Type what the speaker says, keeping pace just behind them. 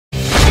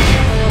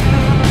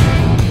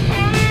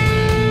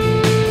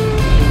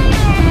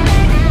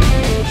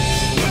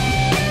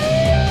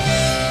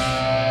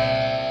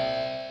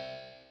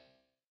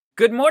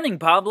Good morning,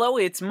 Pablo.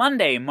 It's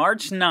Monday,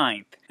 March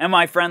 9th. And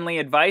my friendly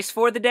advice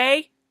for the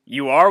day?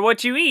 You are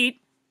what you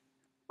eat.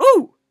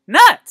 Ooh,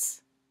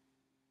 nuts!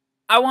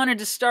 I wanted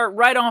to start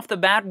right off the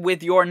bat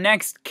with your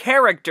next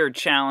character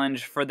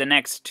challenge for the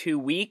next 2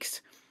 weeks.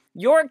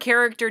 Your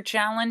character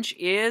challenge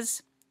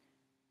is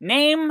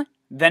name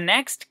the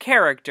next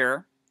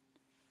character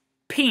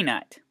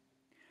Peanut.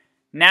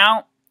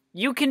 Now,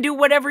 you can do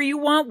whatever you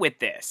want with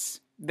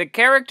this. The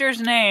character's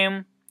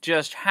name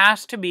just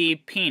has to be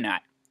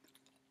Peanut.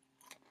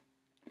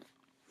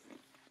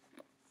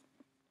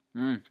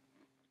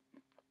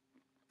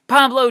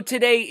 Pablo,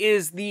 today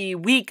is the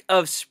week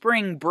of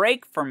spring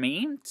break for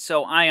me,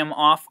 so I am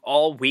off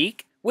all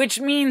week, which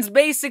means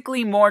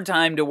basically more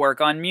time to work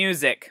on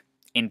music,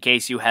 in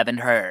case you haven't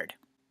heard.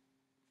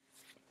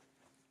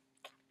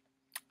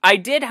 I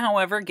did,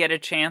 however, get a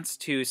chance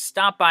to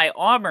stop by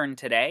Auburn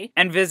today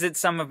and visit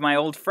some of my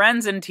old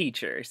friends and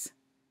teachers.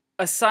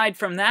 Aside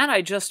from that,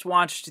 I just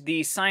watched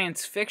the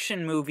science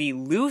fiction movie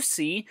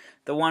Lucy,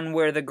 the one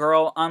where the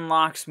girl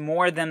unlocks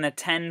more than the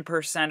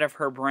 10% of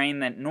her brain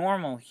that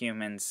normal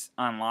humans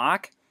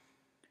unlock.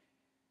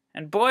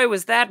 And boy,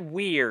 was that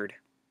weird.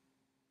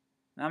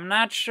 I'm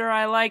not sure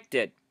I liked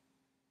it.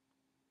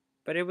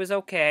 But it was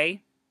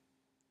okay.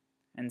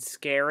 And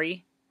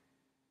scary.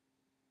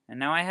 And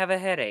now I have a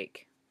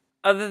headache.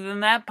 Other than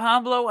that,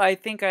 Pablo, I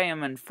think I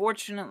am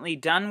unfortunately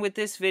done with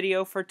this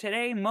video for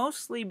today,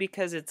 mostly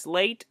because it's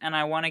late and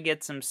I want to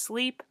get some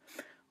sleep,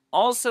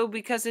 also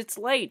because it's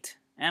late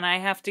and I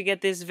have to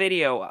get this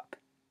video up.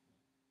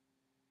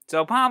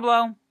 So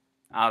Pablo,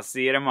 I'll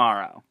see you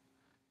tomorrow.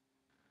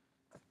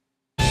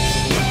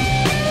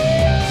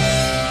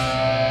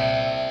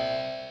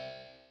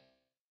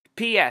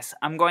 P.S.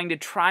 I'm going to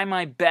try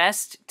my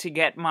best to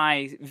get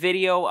my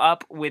video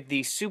up with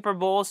the Super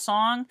Bowl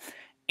song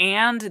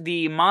and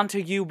the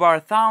Montague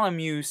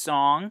Bartholomew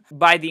song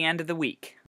by the end of the week.